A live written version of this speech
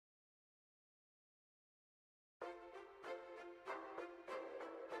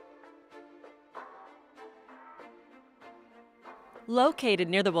Located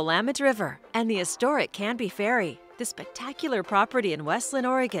near the Willamette River and the historic Canby Ferry, this spectacular property in Westland,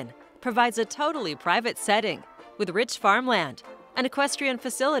 Oregon, provides a totally private setting with rich farmland, an equestrian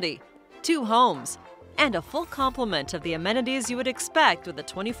facility, 2 homes, and a full complement of the amenities you would expect with a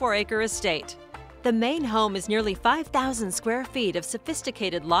 24-acre estate. The main home is nearly 5,000 square feet of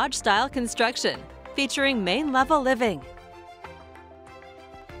sophisticated lodge-style construction, featuring main-level living.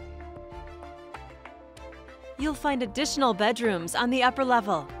 You'll find additional bedrooms on the upper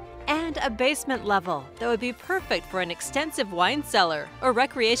level and a basement level that would be perfect for an extensive wine cellar or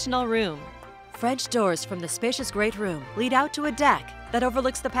recreational room. French doors from the spacious great room lead out to a deck that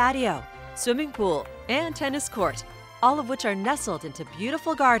overlooks the patio, swimming pool, and tennis court, all of which are nestled into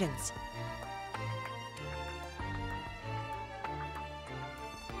beautiful gardens.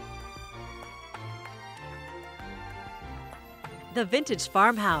 The vintage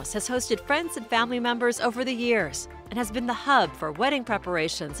farmhouse has hosted friends and family members over the years and has been the hub for wedding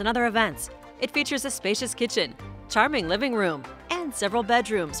preparations and other events. It features a spacious kitchen, charming living room, and several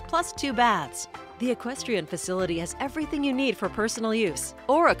bedrooms, plus 2 baths. The equestrian facility has everything you need for personal use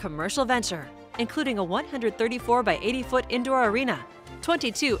or a commercial venture, including a 134 by 80-foot indoor arena,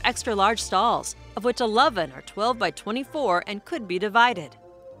 22 extra-large stalls, of which 11 are 12 by 24 and could be divided.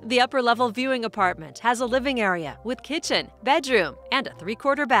 The upper-level viewing apartment has a living area with kitchen, bedroom, and a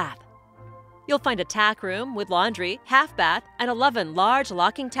 3/4 bath. You'll find a tack room with laundry, half bath, and 11 large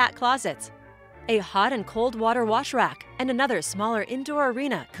locking tack closets. A hot and cold water wash rack and another smaller indoor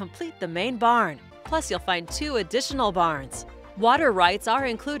arena complete the main barn. Plus, you'll find 2 additional barns. Water rights are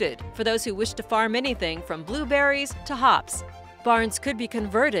included for those who wish to farm anything from blueberries to hops. Barns could be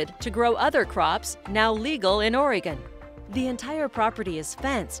converted to grow other crops now legal in Oregon. The entire property is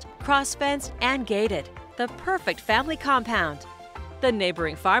fenced, cross-fenced, and gated, the perfect family compound. The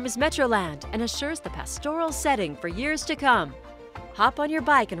neighboring farm is Metroland and assures the pastoral setting for years to come. Hop on your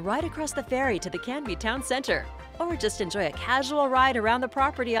bike and ride across the ferry to the Canby Town Center, or just enjoy a casual ride around the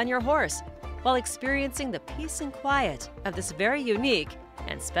property on your horse while experiencing the peace and quiet of this very unique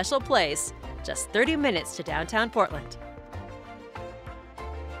and special place just 30 minutes to downtown Portland.